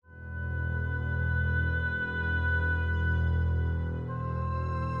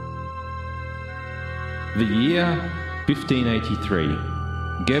The year 1583.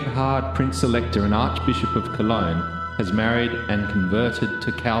 Gebhard, Prince Elector and Archbishop of Cologne, has married and converted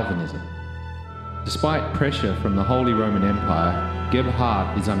to Calvinism. Despite pressure from the Holy Roman Empire,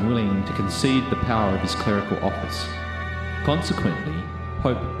 Gebhard is unwilling to concede the power of his clerical office. Consequently,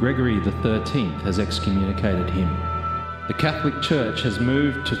 Pope Gregory XIII has excommunicated him. The Catholic Church has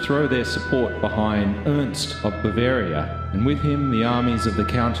moved to throw their support behind Ernst of Bavaria, and with him the armies of the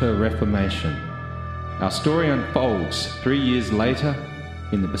Counter-Reformation. Our story unfolds 3 years later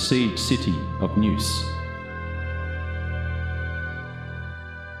in the besieged city of Neuss.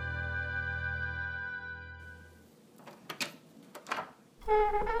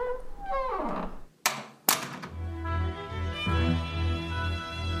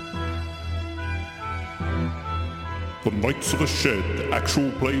 The Knights of the Shed Actual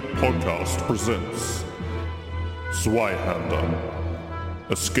Play Podcast presents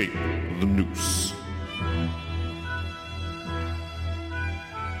Zweihander, Escape the Noose.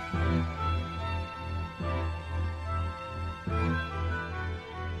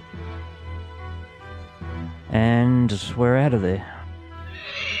 And we're out of there.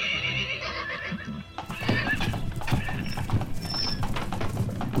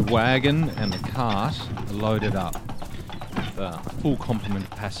 The wagon and the cart are loaded up with a full complement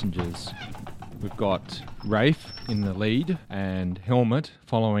of passengers. We've got Rafe in the lead and Helmut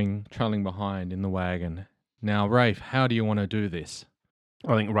trailing behind in the wagon. Now, Rafe, how do you want to do this?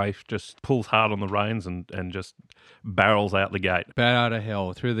 I think Rafe just pulls hard on the reins and just barrels out the gate. Bat out of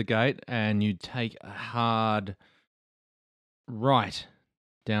hell through the gate, and you take a hard right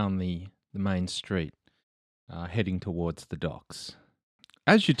down the main street, heading towards the docks.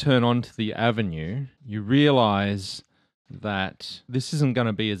 As you turn onto the avenue, you realise that this isn't going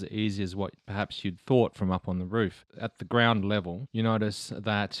to be as easy as what perhaps you'd thought from up on the roof. At the ground level, you notice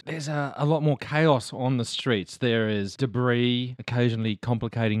that there's a lot more chaos on the streets. There is debris occasionally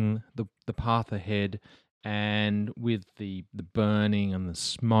complicating the path ahead, and with the burning and the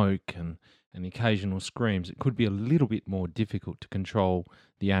smoke and the occasional screams, it could be a little bit more difficult to control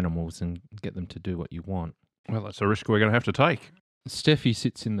the animals and get them to do what you want. Well, that's a risk we're going to have to take. Steffi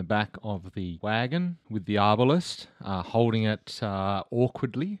sits in the back of the wagon with the arbalist, holding it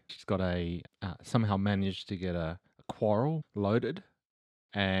awkwardly. She's got somehow managed to get a quarrel loaded,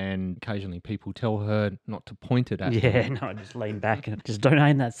 and occasionally people tell her not to point it at them. Yeah, no, I just lean back and just don't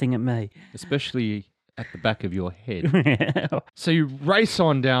aim that thing at me. Especially at the back of your head. So you race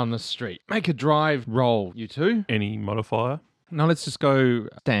on down the street. Make a drive roll, you two. Any modifier? Now let's just go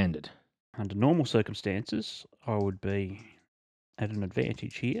standard. Under normal circumstances, I would be at an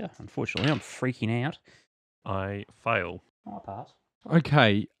advantage here. Unfortunately, I'm freaking out. I fail. I'll pass.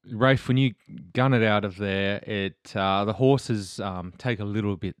 Okay, Rafe, when you gun it out of there, the horses take a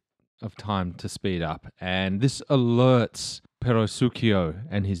little bit of time to speed up, and this alerts Perosuchio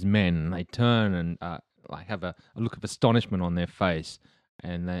and his men. They turn and have a look of astonishment on their face,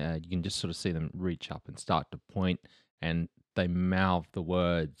 and you can just sort of see them reach up and start to point, and they mouth the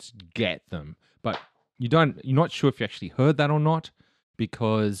words, "Get them." But you're not sure if you actually heard that or not,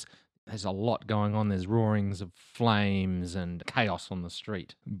 because there's a lot going on. There's roarings of flames and chaos on the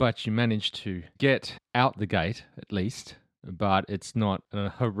street. But you manage to get out the gate, at least, but it's not a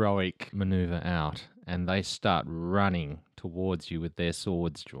heroic maneuver out, and they start running towards you with their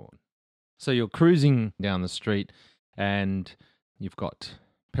swords drawn. So you're cruising down the street, and you've got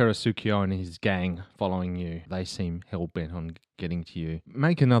Perosuchio and his gang following you. They seem hell-bent on getting to you.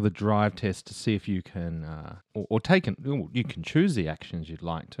 Make another drive test to see if you can, you can choose the actions you'd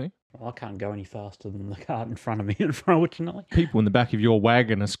like to. Well, I can't go any faster than the cart in front of me, unfortunately. People in the back of your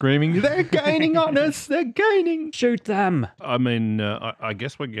wagon are screaming, "They're gaining on us! They're gaining!" Shoot them! I mean, I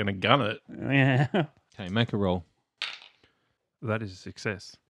guess we're going to gun it. Yeah. Okay, make a roll. That is a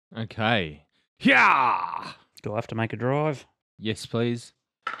success. Okay. Yeah. Do I have to make a drive? Yes, please.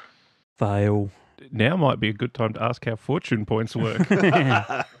 Fail. Now might be a good time to ask how fortune points work.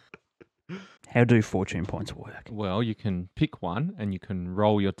 How do fortune points work? Well, you can pick one and you can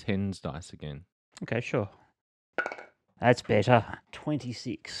roll your tens dice again. Okay, sure. That's better.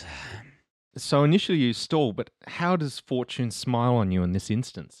 26. So initially you stall, but how does fortune smile on you in this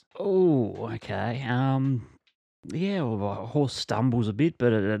instance? Oh, okay. Yeah, well, the horse stumbles a bit,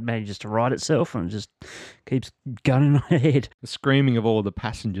 but it manages to right itself and it just keeps gunning ahead. The screaming of all the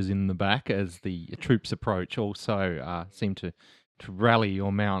passengers in the back as the troops approach also seem to rally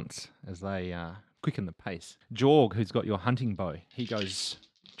your mounts as they quicken the pace. Jorg, who's got your hunting bow, he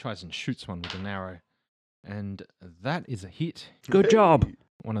tries and shoots one with an arrow, and that is a hit. Good job.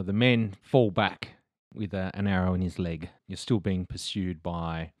 One of the men fall back with an arrow in his leg. You're still being pursued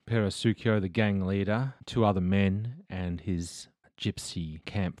by Perosuchio, the gang leader, 2 other men, and his gypsy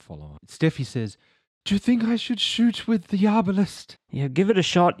camp follower. Steffi says, "Do you think I should shoot with the arbalist?" Yeah, give it a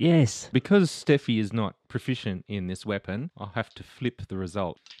shot, yes. Because Steffi is not proficient in this weapon, I'll have to flip the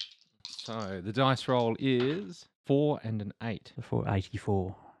result. So the dice roll is 4 and an 8. For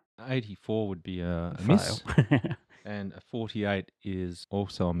 84. 84 would be a miss, Fail. and a 48 is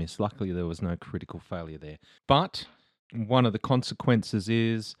also a miss. Luckily, there was no critical failure there. But one of the consequences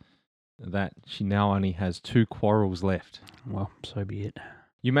is that she now only has 2 quarrels left. Well, so be it.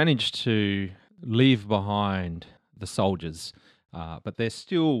 You managed to leave behind the soldiers, but they're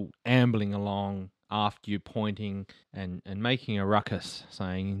still ambling along after you, pointing and making a ruckus,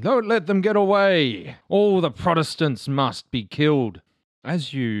 saying, "Don't let them get away! All the Protestants must be killed!"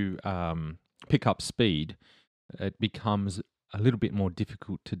 As you pick up speed, it becomes a little bit more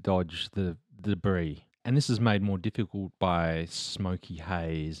difficult to dodge the debris. And this is made more difficult by smoky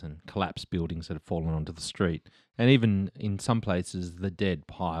haze and collapsed buildings that have fallen onto the street. And even in some places, the dead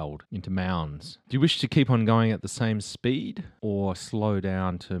piled into mounds. Do you wish to keep on going at the same speed or slow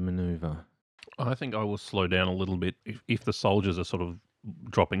down to maneuver? I think I will slow down a little bit. If the soldiers are sort of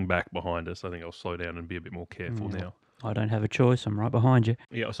dropping back behind us, I think I'll slow down and be a bit more careful now. I don't have a choice. I'm right behind you.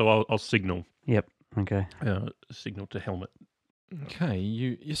 Yeah, so I'll signal. Yep. Okay. Signal to helmet. Okay,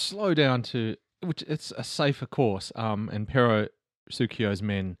 you slow down to, which it's a safer course. And Perosuchio's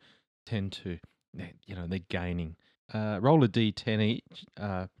men tend to, they're gaining. Roll a d10 each.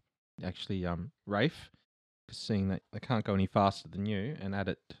 Actually, Rafe, seeing that they can't go any faster than you, and add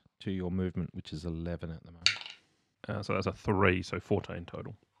it to your movement, which is 11 at the moment. So that's a 3, so 14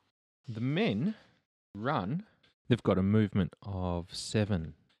 total. The men run. They've got a movement of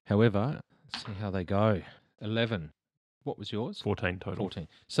 7. However, let's see how they go. 11. What was yours? 14 total. 14.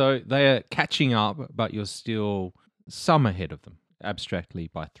 So they are catching up, but you're still some ahead of them. Abstractly,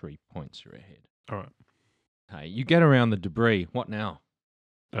 by 3 points you're ahead. All right. Okay, you get around the debris. What now?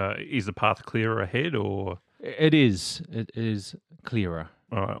 Is the path clearer ahead or? It is. It is clearer.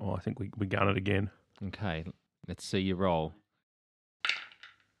 All right, well, I think we gun it again. Okay, let's see your roll.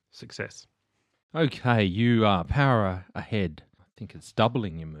 Success. Okay, you power ahead. I think it's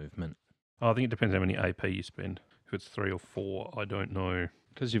doubling your movement. I think it depends how many AP you spend. If it's 3 or 4, I don't know.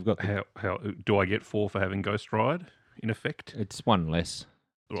 Because you've got the, How do I get 4 for having Ghost Ride in effect? it's 1 less.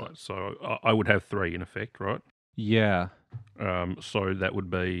 Right, so I would have 3 in effect, right? Yeah. So that would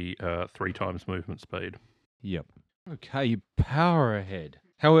be 3 times movement speed. Yep. Okay, you power ahead.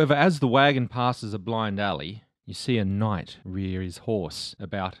 However, as the wagon passes a blind alley, you see a knight rear his horse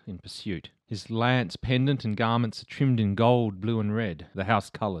about in pursuit. His lance, pendant, and garments are trimmed in gold, blue, and red, the house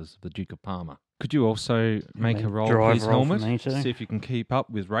colours of the Duke of Parma. Could you also make a roll for his roll for helmet me to too. see if you can keep up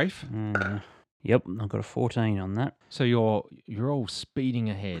with Rafe? Yep, I've got a 14 on that. So you're all speeding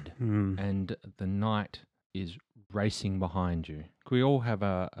ahead, Hmm. and the knight is racing behind you. Could we all have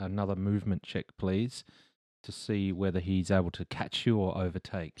another movement check, please, to see whether he's able to catch you or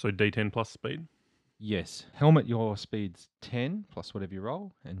overtake? So D10 plus speed? Yes. Helmet, your speed's 10 plus whatever you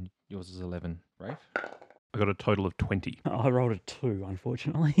roll, and yours is 11. Rafe? I got a total of 20. I rolled a 2,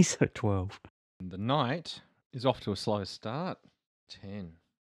 unfortunately, so 12. The knight is off to a slow start. 10.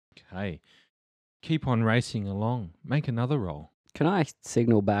 Okay. Keep on racing along. Make another roll. Can I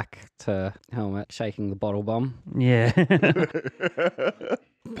signal back to Helmet, shaking the bottle bomb, Yeah.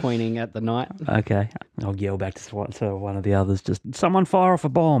 pointing at the knight? Okay. I'll yell back to one of the others, just, someone fire off a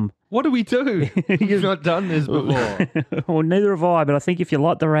bomb. What do we do? You've not done this before. Well, neither have I, but I think if you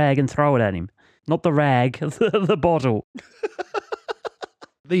light the rag and throw it at him. Not the rag, the bottle.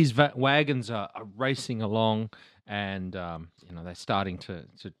 These wagons are racing along, and they're starting to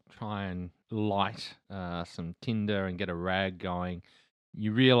try and light some tinder and get a rag going.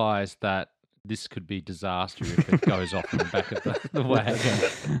 You realise that this could be disaster if it goes off in the back of the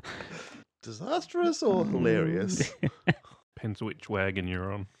wagon. Disastrous or hilarious? Depends which wagon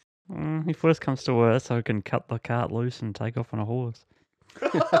you're on. If worse comes to worse, I can cut the cart loose and take off on a horse.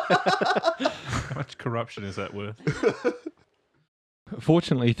 How much corruption is that worth?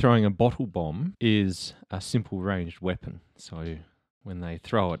 Fortunately, throwing a bottle bomb is a simple ranged weapon, so when they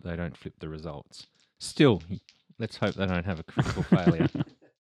throw it, they don't flip the results. Still, let's hope they don't have a critical failure.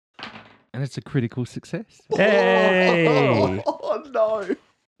 And it's a critical success. Hey! Oh, no.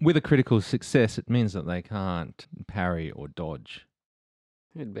 With a critical success, it means that they can't parry or dodge.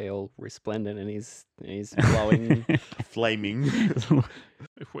 He'd be all resplendent in his glowing. Flaming.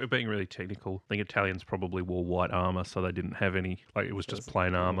 If we're being really technical, I think Italians probably wore white armor, so they didn't have any. Like it was just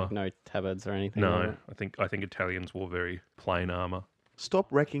plain armor. No tabards or anything. No, I think Italians wore very plain armor.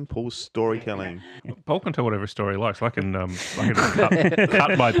 Stop wrecking Paul's storytelling. Paul can tell whatever story he likes. I can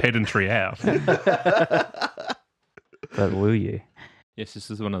cut my pedantry out. But will you? Yes,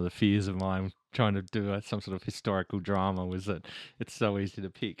 this is one of the fears of mine trying to do some sort of historical drama, was that it's so easy to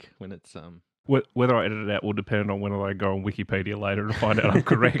pick when it's Whether I edit it out will depend on whether I go on Wikipedia later and find out I'm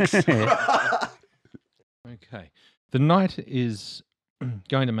correct. Okay. The knight is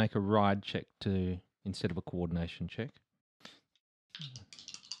going to make a ride check instead of a coordination check.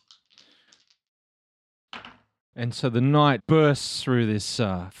 And so the knight bursts through this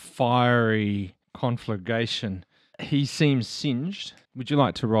fiery conflagration. He seems singed. Would you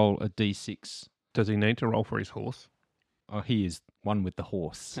like to roll a d6? Does he need to roll for his horse? Oh, he is one with the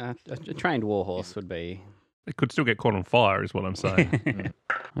horse. A trained warhorse would be. It could still get caught on fire, is what I'm saying.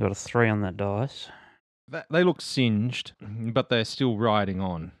 I got a 3 on that dice, They look singed, but they're still riding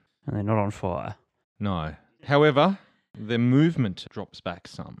on. and they're not on fire. No. However, their movement drops back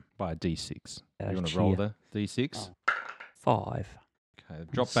some by a d6. You want to roll cheer. the d6? Oh. 5. Okay,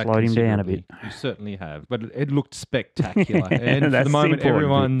 drop back Slowed him down a bit. considerably. You certainly have, but it looked spectacular. And for That's the the moment,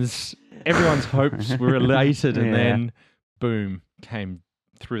 important bit. everyone's hopes were elated, and Yeah. then boom, came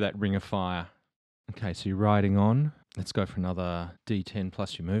through that ring of fire. Okay, so you're riding on. Let's go for another d10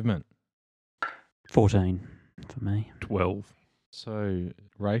 plus your movement. 14 for me. 12. So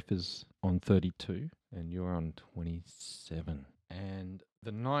Rafe is on 32, and you're on 27. And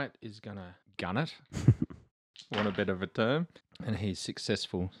the knight is gonna gun it. Want a bit of a term, and he's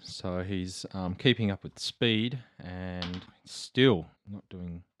successful. So he's keeping up with speed and still not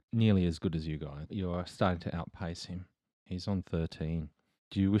doing nearly as good as you guys. You are starting to outpace him. He's on 13.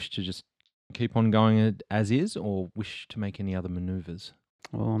 Do you wish to just keep on going as is, or wish to make any other manoeuvres?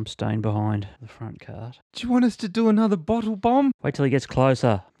 Well, I'm staying behind the front cart. Do you want us to do another bottle bomb? Wait till he gets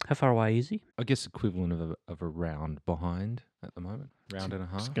closer. How far away is he? I guess equivalent of a round behind at the moment. Round and a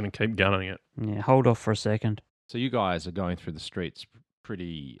half. Just going to keep gunning it. Yeah, hold off for a second. So you guys are going through the streets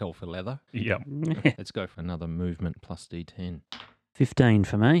pretty hell for leather. Yep. Let's go for another movement plus D10. 15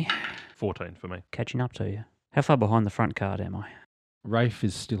 for me. 14 for me. Catching up to you. How far behind the front cart am I? Rafe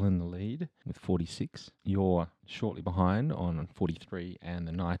is still in the lead with 46. You're shortly behind on 43, and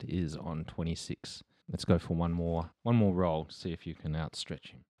the knight is on 26. Let's go for one more roll to see if you can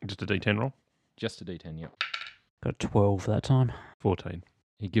outstretch him. Just a D10 roll. Just a D10, yep. Got 12 that time. 14.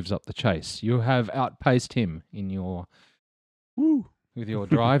 He gives up the chase. You have outpaced him in your with your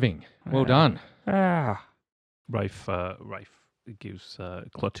driving. Well done. Ah. Rafe gives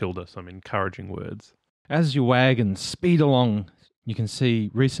Clotilda some encouraging words. As your wagons speed along, you can see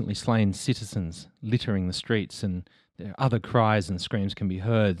recently slain citizens littering the streets, and their other cries and screams can be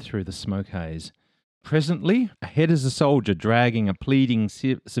heard through the smoke haze. Presently, ahead is a soldier dragging a pleading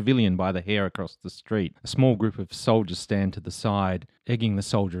civilian by the hair across the street. A small group of soldiers stand to the side, egging the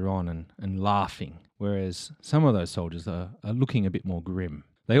soldier on and laughing, whereas some of those soldiers are looking a bit more grim.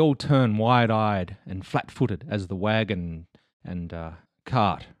 They all turn wide-eyed and flat-footed as the wagon and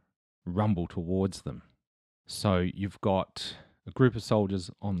cart rumble towards them. So you've got a group of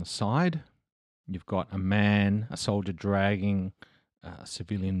soldiers on the side. You've got a soldier dragging a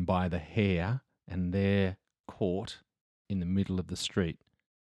civilian by the hair, and they're caught in the middle of the street.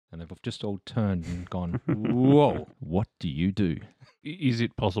 And they've just all turned and gone, whoa, what do you do? Is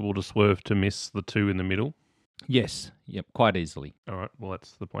it possible to swerve to miss the two in the middle? Yes, yep, quite easily. All right, well,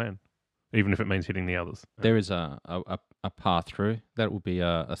 that's the plan. Even if it means hitting the others. There is a path through. That will be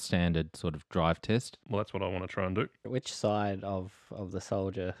a standard sort of drive test. Well, that's what I want to try and do. Which side of the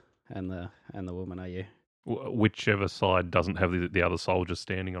soldier and the woman are you? Whichever side doesn't have the other soldiers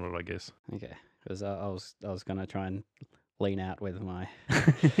standing on it, I guess. Okay, because I was gonna try and lean out with my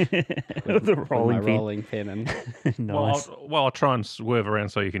The rolling pin. pin and Nice. Well, I'll try and swerve around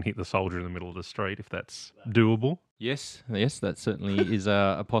so you can hit the soldier in the middle of the street, if that's doable. Yes, that certainly is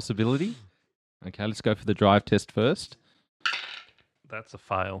a possibility. Okay, let's go for the drive test first. That's a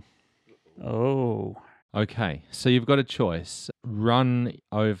fail. Oh. Okay, so you've got a choice. Run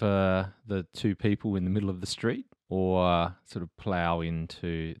over the two people in the middle of the street, or sort of plough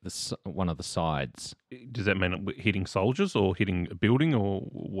into one of the sides. Does that mean hitting soldiers or hitting a building, or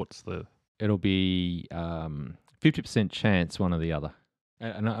what's the... It'll be 50% chance one or the other.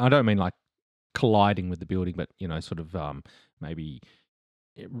 And I don't mean like colliding with the building, but, sort of maybe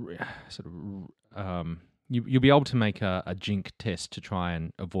you'll be able to make a jink test to try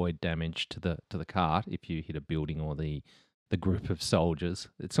and avoid damage to the cart if you hit a building or the group of soldiers.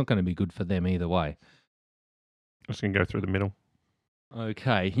 It's not going to be good for them either way. I'm just going to go through the middle.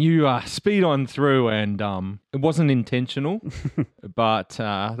 Okay, you speed on through, and it wasn't intentional, but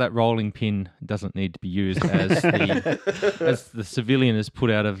that rolling pin doesn't need to be used as the civilian is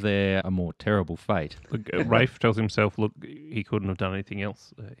put out of a more terrible fate. Look, Rafe tells himself, look, he couldn't have done anything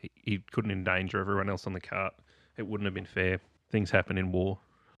else. He couldn't endanger everyone else on the cart. It wouldn't have been fair. Things happen in war.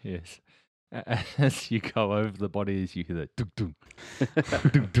 Yes. As you go over the bodies, you hear that dunk dunk,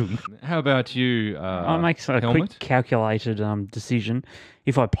 dunk dunk. How about you, I make a Helmet? quick calculated decision.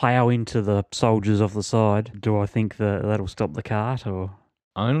 If I plough into the soldiers off the side, do I think that that'll stop the cart or?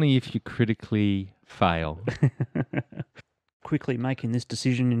 Only if you critically fail. Quickly making this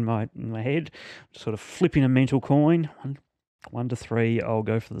decision in my head, sort of flipping a mental coin. 1 to 3, I'll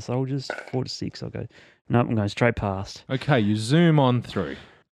go for the soldiers. 4 to 6, I'll go. Nope, I'm going straight past. Okay, you zoom on through.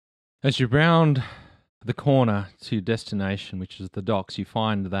 As you round the corner to your destination, which is the docks, you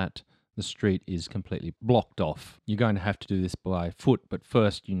find that the street is completely blocked off. You're going to have to do this by foot, but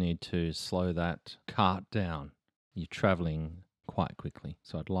first you need to slow that cart down. You're travelling quite quickly,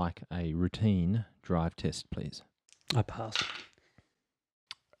 so I'd like a routine drive test, please. I pass.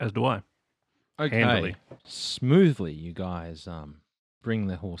 As do I. Okay, Handily. smoothly you guys bring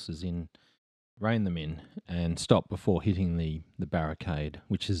the horses in, rein them in, and stop before hitting the barricade,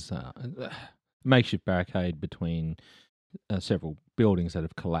 which is a makeshift barricade between several buildings that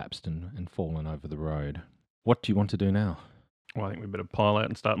have collapsed and fallen over the road. What do you want to do now? Well, I think we better pile out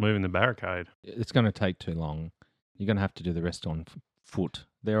and start moving the barricade. It's going to take too long. You're going to have to do the rest on foot.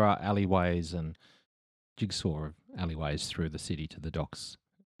 There are alleyways and jigsaw of alleyways through the city to the docks,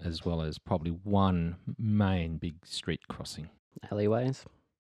 as well as probably one main big street crossing. Alleyways.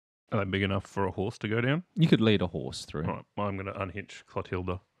 Are they big enough for a horse to go down? You could lead a horse through. All right, well, I'm going to unhitch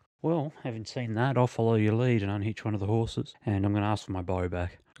Clotilda. Well, having seen that, I'll follow your lead and unhitch one of the horses, and I'm going to ask for my bow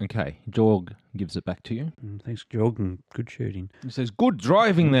back. Okay, Jorg gives it back to you. Thanks, Jog, and good shooting. He says, "Good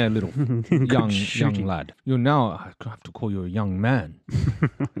driving there, little Good young shooting. lad. You're now, I have to call you a young man."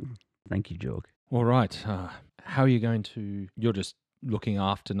 Thank you, Jog. All right, how are you going to... You're just looking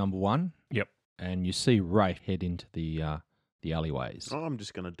after number one? Yep. And you see Rafe head into the alleyways. Oh, I'm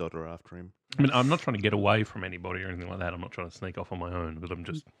just going to dodder after him. I mean, I'm not trying to get away from anybody or anything like that. I'm not trying to sneak off on my own, but I'm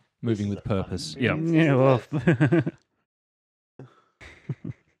just... Moving with purpose. Yeah. Yeah, well...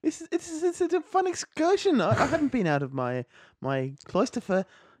 It's a fun excursion. I haven't been out of my cloister for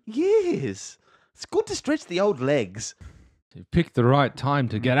years. It's good to stretch the old legs. You picked the right time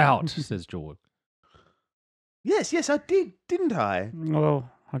to get out, says Jorg. Yes, I did, didn't I?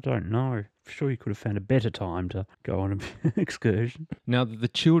 Well, I don't know. I'm sure you could have found a better time to go on an excursion. Now, the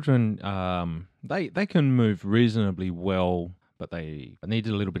children, they can move reasonably well, but they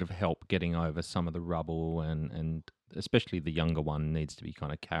needed a little bit of help getting over some of the rubble, and especially the younger one needs to be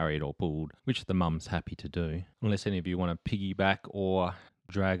kind of carried or pulled, which the mum's happy to do. Unless any of you want to piggyback or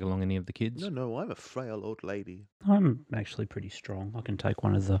drag along any of the kids. No, I'm a frail old lady. I'm actually pretty strong. I can take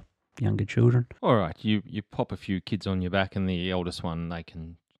one of the younger children. All right, you pop a few kids on your back, and the eldest one, they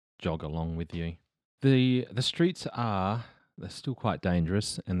can jog along with you. The streets they're still quite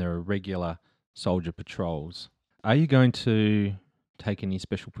dangerous, and there are regular soldier patrols. Are you going to take any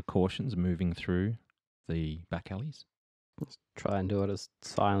special precautions moving through the back alleys? Try and do it as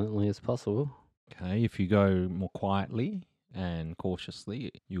silently as possible. Okay, if you go more quietly and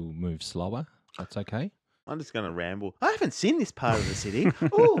cautiously, you'll move slower. That's okay. I'm just going to ramble. I haven't seen this part of the city.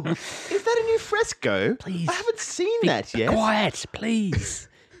 Oh, is that a new fresco? Please. I haven't seen that yet. Quiet, please.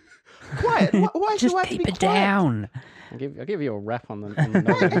 Quiet? Why Just do I have to keep be it quiet? down. I'll give you a rap on the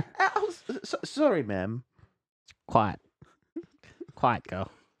noggin. Sorry, ma'am. Quiet. Quiet,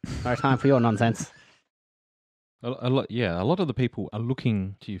 girl. No time for your nonsense. A lot of the people are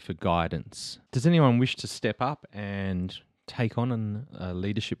looking to you for guidance. Does anyone wish to step up and take on a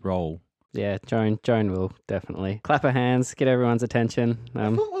leadership role? Yeah, Joan will definitely. Clap her hands, get everyone's attention.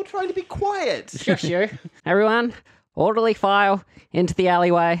 I thought we were trying to be quiet. Shush you. Everyone, orderly file into the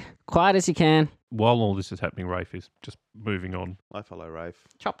alleyway. Quiet as you can. While all this is happening, Rafe is just moving on. I follow Rafe.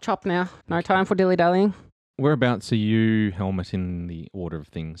 Chop, chop now. No time for dilly-dallying. Whereabouts are you, Helmet, in the order of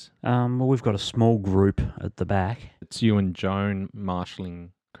things? Well, we've got a small group at the back. It's you and Joan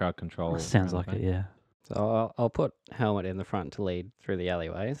marshalling crowd control. Sounds around like the it, back. yeah. So I'll put Helmet in the front to lead through the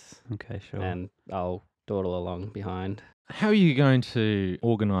alleyways. Okay, sure. And I'll dawdle along behind. How are you going to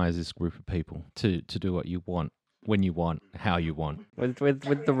organise this group of people to do what you want, when you want, how you want?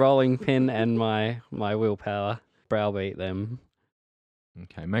 With the rolling pin and my willpower, browbeat them.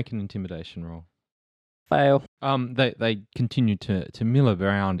 Okay, make an intimidation roll. Fail. They continue to mill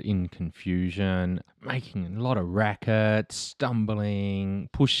around in confusion, making a lot of racket, stumbling,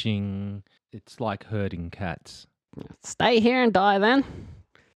 pushing. It's like herding cats. Stay here and die then.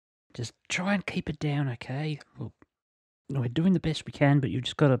 Just try and keep it down, okay? Look, we're doing the best we can, but you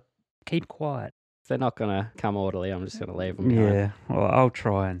just got to keep quiet. If they're not going to come orderly, I'm just going to leave them behind. Yeah, well, I'll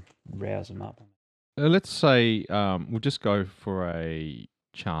try and rouse them up. Let's say we'll just go for a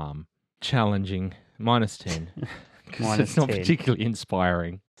charm. Challenging. -10. 'Cause it's not -10. particularly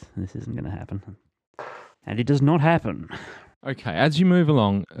inspiring. This isn't going to happen. And it does not happen. Okay, as you move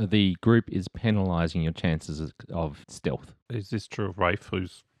along, the group is penalising your chances of stealth. Is this true of Rafe,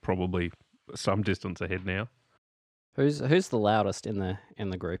 who's probably some distance ahead now? Who's the loudest in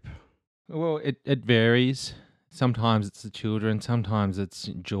the group? Well, it varies. Sometimes it's the children, sometimes it's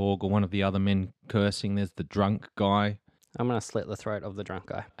Jorg or one of the other men cursing. There's the drunk guy. I'm going to slit the throat of the drunk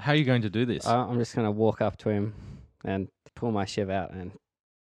guy. How are you going to do this? I'm just going to walk up to him and pull my shiv out and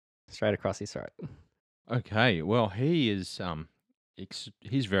straight across his throat. Okay, well, he is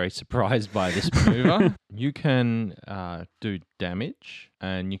he's very surprised by this maneuver. You can do damage,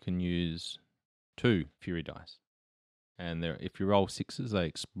 and you can use 2 fury dice. And if you roll 6s, they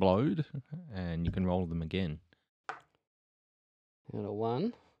explode, and you can roll them again. And a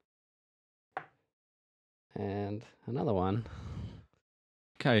 1. And another 1.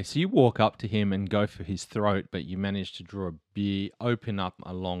 Okay, so you walk up to him and go for his throat, but you manage to draw a beer, open up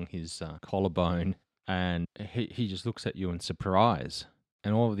along his collarbone, and he just looks at you in surprise.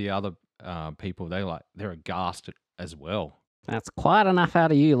 And all of the other people, they're aghast as well. That's quite enough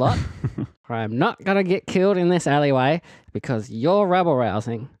out of you lot. I'm not going to get killed in this alleyway because you're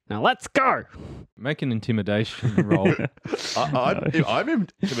rabble-rousing. Now let's go! Make an intimidation roll. I'm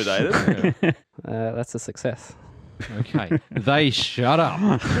intimidated. That's a success. Okay, they shut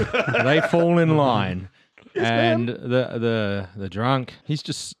up. They fall in line, and the drunk, he's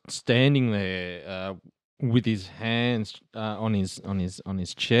just standing there with his hands on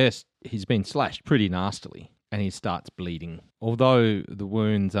his chest. He's been slashed pretty nastily, and he starts bleeding. Although the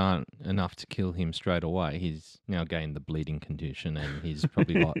wounds aren't enough to kill him straight away, he's now gained the bleeding condition, and he's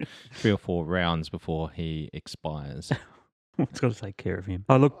probably got 3 or 4 rounds before he expires. It's got to take care of him.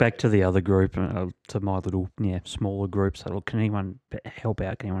 I look back to the other group, to my little, smaller group. So, look, can anyone help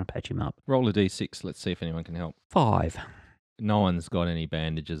out? Can anyone patch him up? Roll a d6. Let's see if anyone can help. 5. No one's got any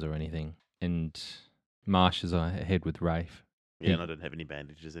bandages or anything. And Marsh is ahead with Rafe. Yeah, and I don't have any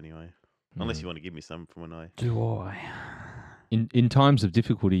bandages anyway. Unless you want to give me some from when I... Do I? In times of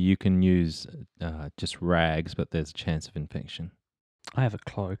difficulty, you can use just rags, but there's a chance of infection. I have a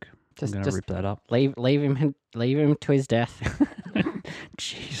cloak. I'm going to rip that up. Leave him to his death.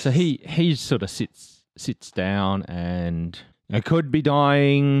 Jeez. So he sort of sits down and I could be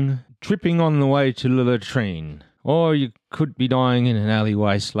dying tripping on the way to the latrine, or you could be dying in an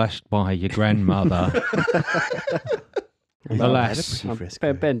alleyway slashed by your grandmother. Alas,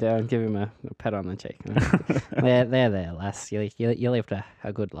 Bend down, give him a pat on the cheek. there, lass. You lived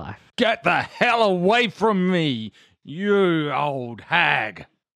a good life. get the hell away from me, you old hag!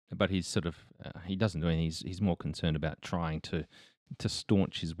 But he's sort of he doesn't do anything. He's more concerned about trying to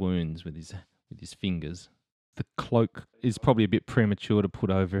staunch his wounds with his fingers. The cloak is probably a bit premature to put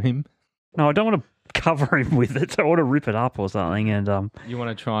over him. No, I don't want to cover him with it. I want to rip it up or something, and You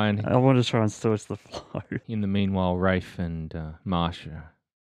want to try and... I want to try and staunch the flow. In the meanwhile, Rafe and Marsh are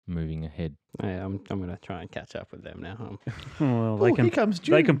moving ahead. Yeah, I'm going to try and catch up with them now. Well, Here comes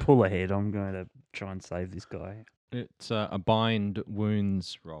June. they can pull ahead. I'm going to try and save this guy. It's a bind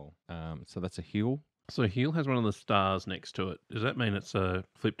wounds roll. So that's a heal. So heal has one of the stars next to it. Does that mean it's a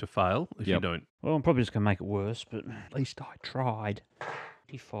flip to fail if you Yep. don't? Well, I'm probably just going to make it worse, but at least I tried.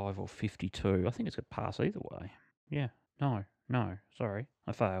 55 or 52. I think it's going to pass either way. Yeah. No. Sorry.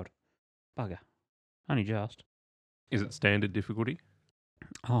 I failed. Bugger. Only just. Is it standard difficulty?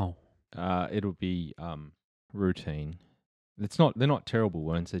 Oh. It'll be routine. They're not terrible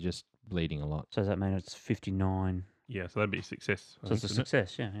wounds. They're just bleeding a lot. So does that mean it's 59? Yeah, so that'd be a success. I So it's a think, isn't it?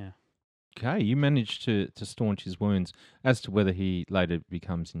 success, yeah. Okay, you managed to staunch his wounds. As to whether he later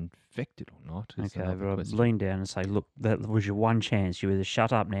becomes infected or not is Okay, another but I question. lean down and say, look, that was your one chance. You either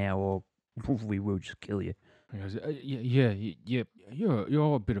shut up now or we will just kill you. He goes, yeah,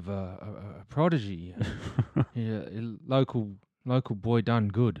 you're a bit of a prodigy. Yeah, local boy done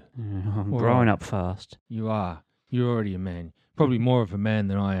good. Yeah, I'm All growing right. up fast. You are. You're already a man. Probably more of a man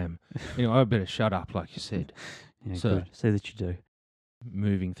than I am. I better shut up, like you said. Yeah, So- good. See that you do.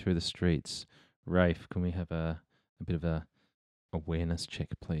 Moving through the streets. Rafe, can we have a bit of a awareness check,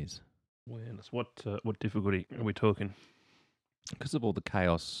 please? Awareness. What difficulty are we talking? Because of all the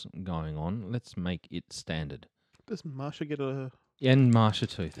chaos going on, let's make it standard. Does Marsha get a... And Marsha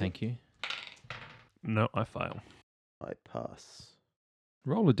too, thank you. No, I fail. I pass.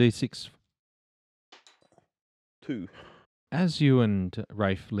 Roll a d6. 2. As you and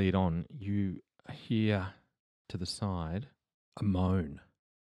Rafe lead on, you hear to the side a moan.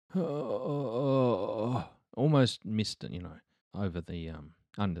 Almost missed it, over the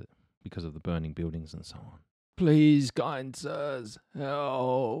under because of the burning buildings and so on. Please, kind sirs,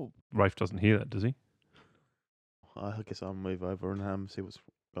 help. Rafe doesn't hear that, does he? I guess I'll move over and see what's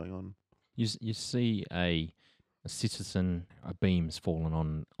going on. You see a citizen, a beam's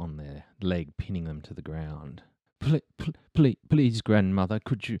fallen on their leg, pinning them to the ground. Please, grandmother,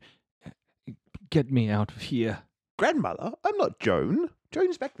 could you get me out of here? Grandmother? I'm not Joan.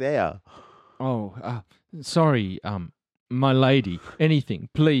 Joan's back there. Oh, sorry, my lady. Anything,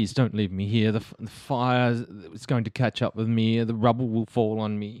 please don't leave me here. The fire is going to catch up with me. The rubble will fall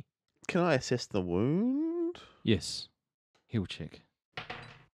on me. Can I assess the wound? Yes, he'll check.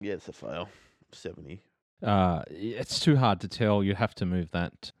 Yeah, it's a fail. 70. It's too hard to tell. You have to move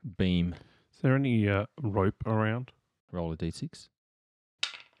that beam. Is there any rope around? Roll a d6.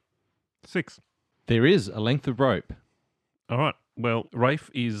 6. There is a length of rope. All right. Well, Rafe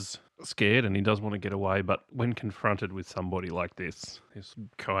is scared and he does want to get away, but when confronted with somebody like this, his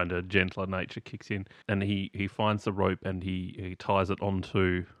kind of gentler nature kicks in, and he finds the rope and he ties it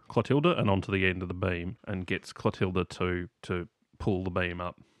onto Clotilda and onto the end of the beam and gets Clotilda to pull the beam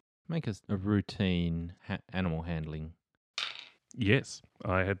up. Make a routine animal handling. Yes,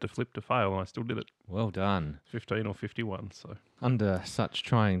 I had to flip to fail and I still did it. Well done. 15 or 51, so... Under such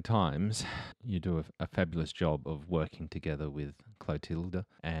trying times, you do a fabulous job of working together with Clotilda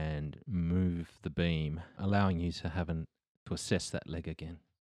and move the beam, allowing you to assess that leg again.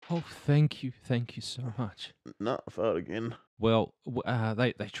 Oh, thank you so much. No, I failed again. Well,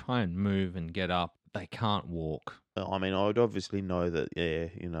 they try and move and get up. They can't walk. I mean, I would obviously know that,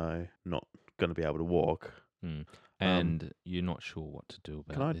 not going to be able to walk. And you're not sure what to do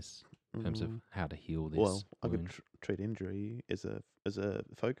about this in terms of how to heal this. Well, I could wound. treat injury as a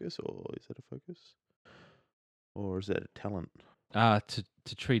focus, or is it a focus? Or is that a talent?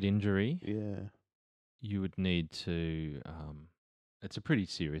 To treat injury, Yeah. you would need to. It's a pretty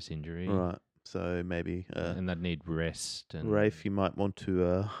serious injury, Right. So maybe and that'd need rest. And Rafe, you might want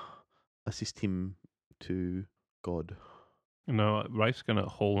to assist him to God. No, Rafe's going to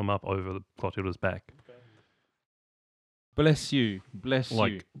haul him up over Clotilda's back. bless you,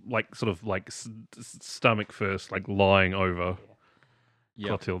 Like sort of like stomach first, like lying over Yep.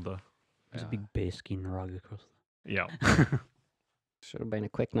 Clotilda. There's a big bearskin rug across. Yeah. Should have been a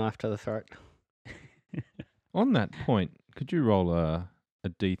quick knife to the throat. On that point, could you roll a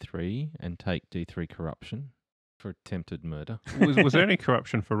D3 and take D3 corruption for attempted murder? was there any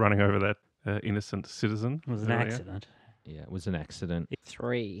corruption for running over that innocent citizen? It was an earlier? accident. Yeah, it was an accident.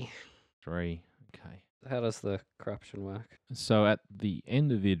 3. 3. Okay. How does the corruption work? So at the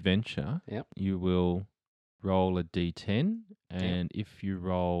end of the adventure, Yep. you will roll a D10, and if you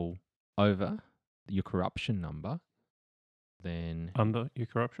roll over your corruption number, then Under your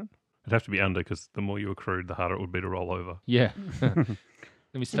corruption? It'd have to be under because the more you accrued, the harder it would be to roll over. yeah.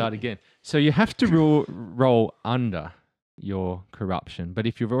 Let me start again. So you have to roll under your corruption, but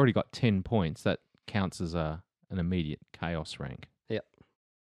if you've already got 10 points, that counts as an immediate chaos rank.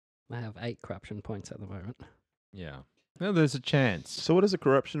 I have 8 corruption points at the moment. Yeah. Well, there's a chance. So what does a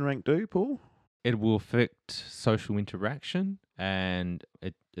corruption rank do, Paul? It will affect social interaction, and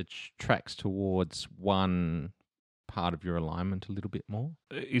it tracks towards one part of your alignment a little bit more.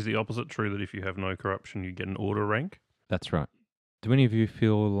 Is the opposite true that if you have no corruption, you get an order rank? That's right. Do any of you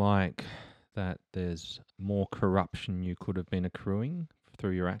feel like that there's more corruption you could have been accruing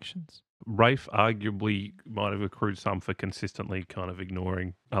through your actions? Rafe arguably might have accrued some for consistently kind of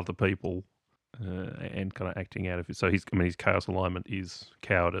ignoring other people and kind of acting out of it. So his chaos alignment is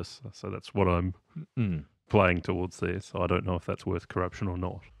cowardice. So that's what I'm playing towards there. So I don't know if that's worth corruption or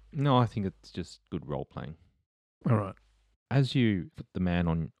not. No, I think it's just good role playing. All right. As you put the man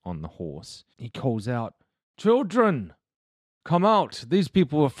on the horse, he calls out, "Children, come out! These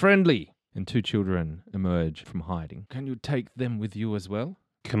people are friendly!" And 2 children emerge from hiding. Can you take them with you as well?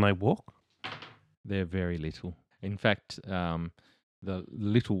 Can they walk? They're very little. In fact, the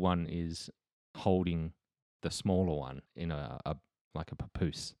little one is holding the smaller one in a like a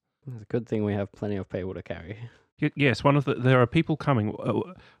papoose. It's a good thing we have plenty of people to carry. Yes, there are people coming.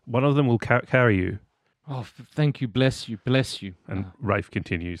 One of them will carry you. Oh, thank you, bless you. And Rafe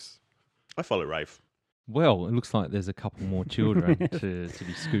continues. I follow Rafe. Well, it looks like there's a couple more children to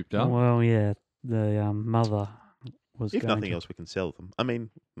be scooped up. Well, yeah, the mother was If going nothing to... else, we can sell them. I mean,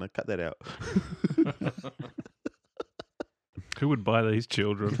 no, cut that out. Who would buy these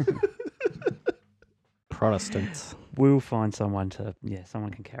children? Protestants. We'll find someone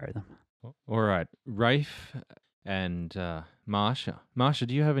someone can carry them. All right, Rafe, and Marsha. Marsha,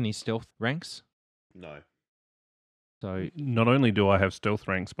 do you have any stealth ranks? No. So Not only do I have stealth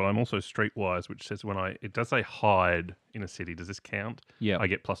ranks, but I'm also streetwise, which says it does say hide in a city. Does this count? yeah, I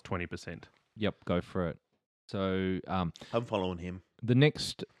get plus 20%. yep, go for it. So I'm following him. the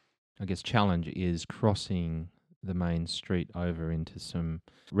next, I guess, challenge is crossing the main street over into some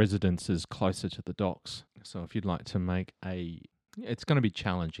residences closer to the docks. So if you'd like to make it's going to be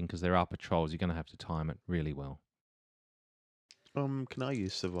challenging because there are patrols. You're going to have to time it really well. Can I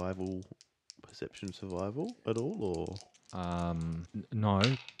use perception survival at all, or No,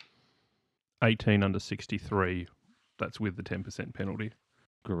 18 under 63. That's with the 10% penalty.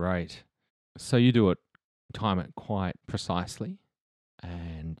 great. So you time it quite precisely,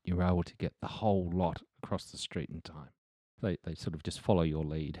 and you're able to get the whole lot across the street in time. They sort of just follow your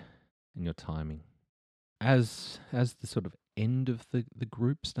lead and your timing. As the sort of end of the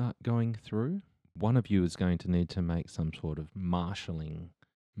group start going through, one of you is going to need to make some sort of marshalling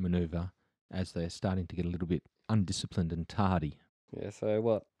maneuver as they're starting to get a little bit undisciplined and tardy. Yeah, so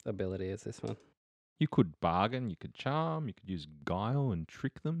what ability is this one? You could bargain, you could charm, you could use guile and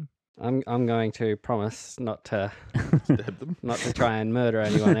trick them. I'm going to promise not to stab them? not to try and murder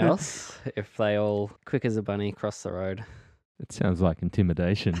anyone else if they all quick as a bunny cross the road. It sounds like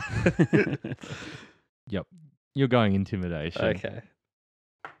intimidation. Yep, you're going intimidation. Okay.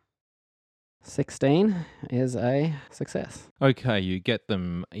 16 is a success. Okay, you get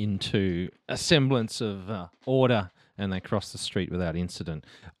them into a semblance of order and they cross the street without incident.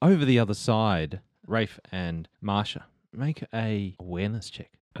 Over the other side, Rafe and Marsha, make a awareness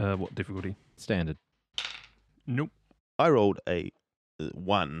check. What difficulty? Standard. Nope. I rolled a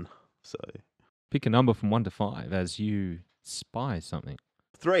 1, so Pick a number from 1 to 5 as you spy something.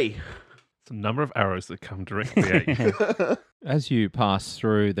 3. It's a number of arrows that come directly at you. As you pass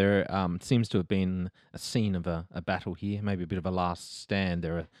through, there seems to have been a scene of a battle here, maybe a bit of a last stand.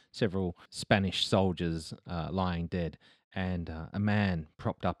 There are several Spanish soldiers lying dead, and a man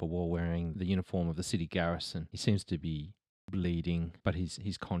propped up a wall wearing the uniform of the city garrison. He seems to be bleeding, but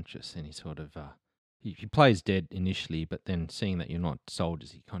he's conscious, and he sort of he plays dead initially, but then seeing that you're not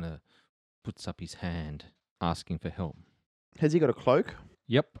soldiers, he kind of puts up his hand, asking for help. Has he got a cloak?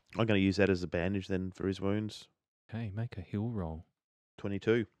 Yep. I'm going to use that as a bandage then for his wounds. Okay, make a heal roll.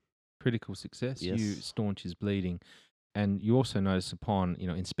 22. Critical success. You Yes. staunch his bleeding, and you also notice upon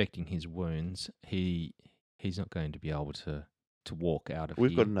inspecting his wounds, he's not going to be able to walk out of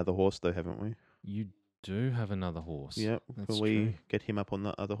We've here. got another horse though, haven't we? You do have another horse. Yep. That's Can we true. get him up on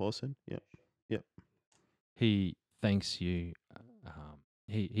the other horse then? Yep. He thanks you.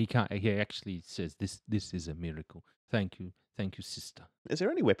 He can't. He actually says this is a miracle. Thank you, sister. Is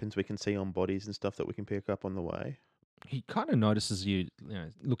there any weapons we can see on bodies and stuff that we can pick up on the way? He kind of notices you,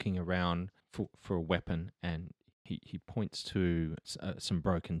 looking around for a weapon, and he points to some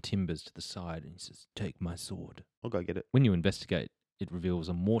broken timbers to the side, and he says, "Take my sword." I'll go get it. When you investigate, it reveals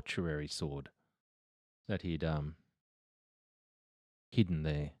a mortuary sword that he'd hidden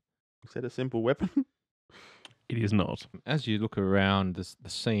there. Is that a simple weapon? It is not. As you look around the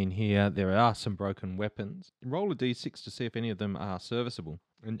scene here, there are some broken weapons. Roll a d6 to see if any of them are serviceable,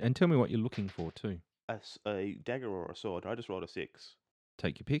 and tell me what you're looking for too. A dagger or a sword? I just rolled a 6.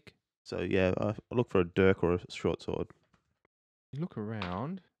 Take your pick. So yeah, I look for a dirk or a short sword. You look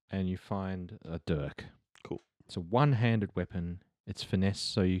around and you find a dirk. Cool. It's a one-handed weapon. It's finesse,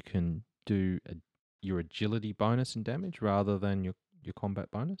 so you can do your agility bonus in damage rather than your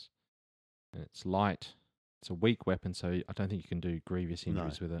combat bonus. And it's light. It's a weak weapon, so I don't think you can do grievous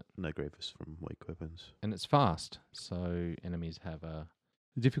injuries with it. No grievous from weak weapons. And it's fast, so enemies have a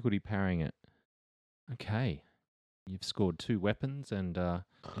difficulty parrying it. Okay. You've scored 2 weapons and an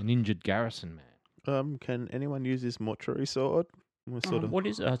injured garrison man. Can anyone use this mortuary sword? We're sort of What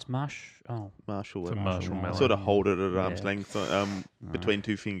is it? It's marsh. Oh, martial It's a weapon. martial Mallet. Sort of Yeah. hold it at arm's Yeah. length, No. between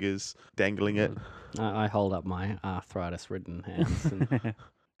 2 fingers, dangling it. I hold up my arthritis-ridden hands. And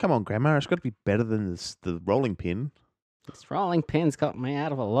Come on, Grandma, it's got to be better than the rolling pin. this rolling pin's got me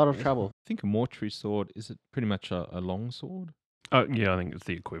out of a lot of trouble. I think a mortuary sword, is it pretty much a long sword? Oh, yeah, I think it's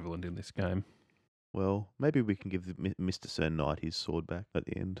the equivalent in this game. Well, maybe we can give Mr. Sir Knight his sword back at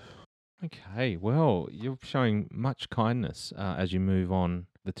the end. Okay, well, you're showing much kindness as you move on.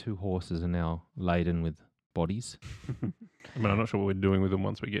 The 2 horses are now laden with bodies. I mean, I'm not sure what we're doing with them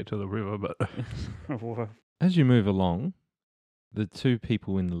once we get to the river, but As you move along, the 2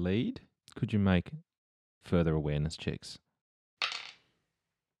 people in the lead, could you make further awareness checks?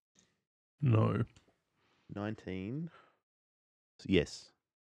 no. 19. Yes.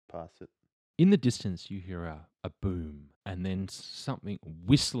 Pass it. In the distance, you hear a boom and then something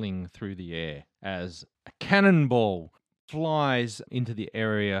whistling through the air as a cannonball flies into the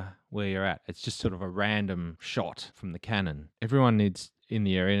area where you're at. It's just sort of a random shot from the cannon. Everyone in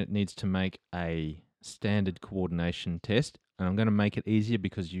the area needs to make a standard coordination test, and I'm going to make it easier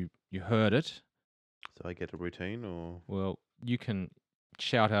because you heard it. So I get a routine, or Well, you can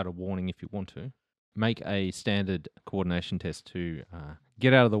shout out a warning if you want to. Make a standard coordination test to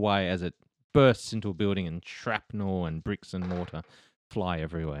get out of the way as it bursts into a building and shrapnel and bricks and mortar fly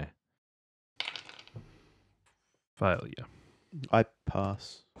everywhere. Failure. I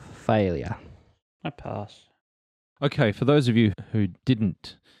pass. Failure. I pass. Okay, for those of you who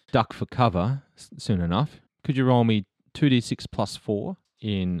didn't duck for cover soon enough, could you roll me 2d6 plus 4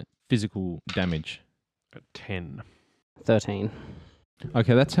 in physical damage? 10. 13.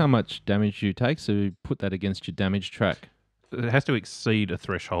 Okay, that's how much damage you take, so put that against your damage track. It has to exceed a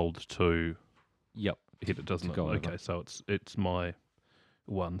threshold to Yep. hit it, doesn't To it? go over. Okay, so it's my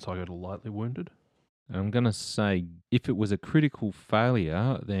 1, so I got a lightly wounded. And I'm going to say if it was a critical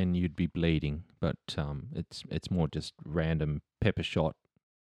failure, then you'd be bleeding, but it's more just random pepper shot.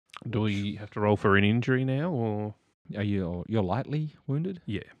 Do we have to roll for an injury now, or Are you're lightly wounded?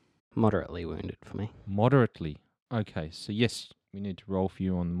 yeah? Moderately wounded for me. Moderately. Okay, so yes, we need to roll for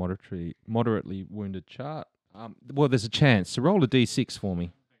you on the moderately wounded chart. Well, there's a chance. So roll a d6 for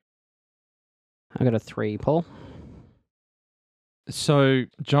me. I got a 3, Paul. So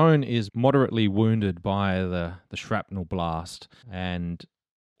Joan is moderately wounded by the shrapnel blast, and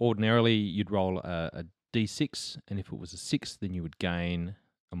ordinarily you'd roll a d6, and if it was a 6, then you would gain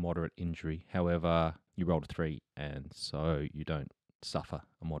a moderate injury. However, you rolled a 3, and so you don't suffer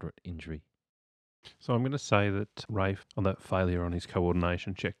a moderate injury. So I'm going to say that Rafe, on that failure on his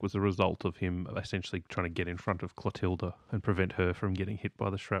coordination check, was a result of him essentially trying to get in front of Clotilda and prevent her from getting hit by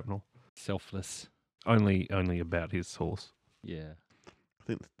the shrapnel. Selfless. Only about his horse. Yeah. I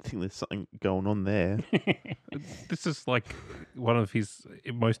think there's something going on there. This is like one of his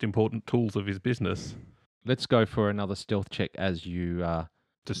most important tools of his business. Let's go for another stealth check as you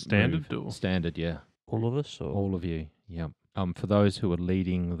To standard move. or Standard, yeah. All of us? Or? All of you, yeah. For those who are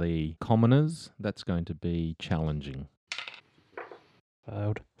leading the commoners, that's going to be challenging.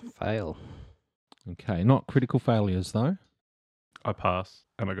 Failed. Fail. Okay, not critical failures though. I pass,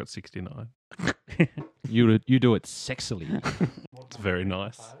 and I got 69. You do it sexily. It's very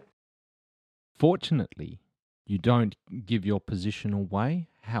nice. Fortunately, you don't give your position away.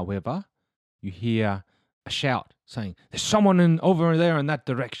 However, you hear a shout saying, "There's someone over there in that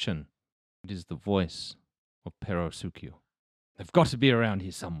direction." It is the voice of Perosukio. They've got to be around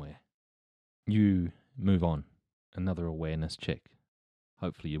here somewhere. You move on. Another awareness check.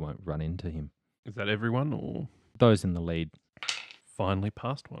 Hopefully you won't run into him. Is that everyone, or Those in the lead. finally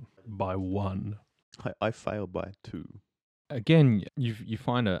passed one by 1? I failed by 2. Again, you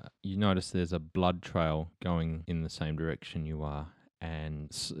notice there's a blood trail going in the same direction you are,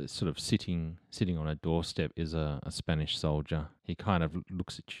 and sort of sitting on a doorstep is a Spanish soldier. He kind of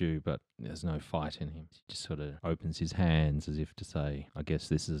looks at you, but there's no fight in him. He just sort of opens his hands as if to say, "I guess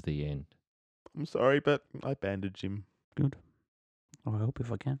this is the end." I'm sorry, but I bandaged him. Good. I'll help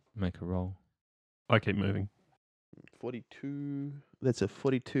if I can. Make a roll. I keep moving. 42. That's a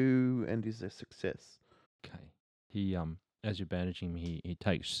 42 and is a success. Okay. He as you're bandaging him, he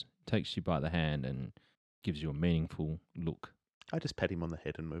takes you by the hand and gives you a meaningful look. I just pat him on the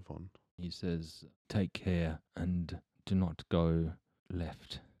head and move on. He says, "Take care and do not go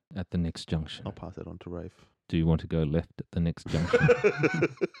left at the next junction." I'll pass that on to Rafe. Do you want to go left at the next junction?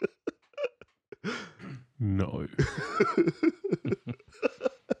 No.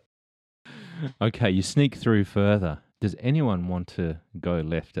 Okay, you sneak through further. Does anyone want to go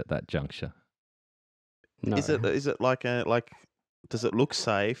left at that juncture? No. Is it like does it look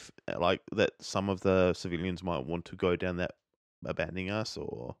safe? Like that some of the civilians might want to go down that abandoning us,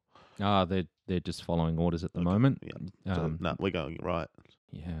 or They're just following orders at the Okay, moment. yeah. So, no, we're going right.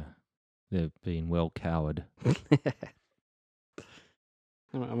 Yeah, they've been well cowered.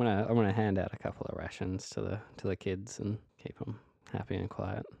 I'm gonna hand out a couple of rations to the kids and keep them happy and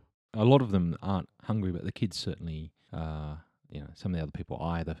quiet. A lot of them aren't hungry, but the kids certainly, some of the other people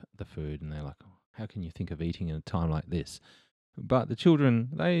eye the food and they're like, "Oh, how can you think of eating in a time like this?" But the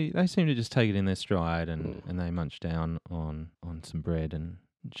children, they seem to just take it in their stride and they munch down on some bread and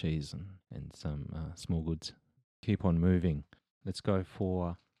cheese and some small goods. Keep on moving. Let's go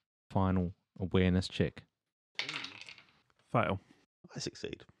for final awareness check. Fail. I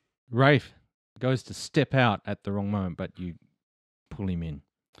succeed. Rafe goes to step out at the wrong moment, but you pull him in.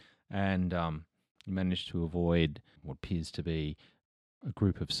 And you manage to avoid what appears to be a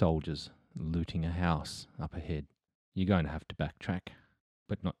group of soldiers looting a house up ahead. You're going to have to backtrack,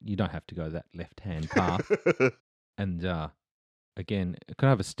 but you don't have to go that left-hand path. And again, can I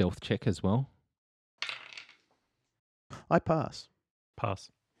have a stealth check as well? I pass. Pass.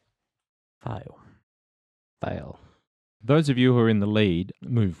 Fail. Fail. Those of you who are in the lead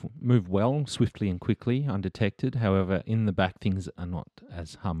move well, swiftly and quickly, undetected. However, in the back, things are not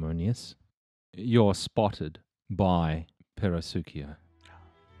as harmonious. You're spotted by Perosukio.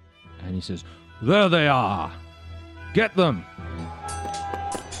 And he says, "There they are! Get them!"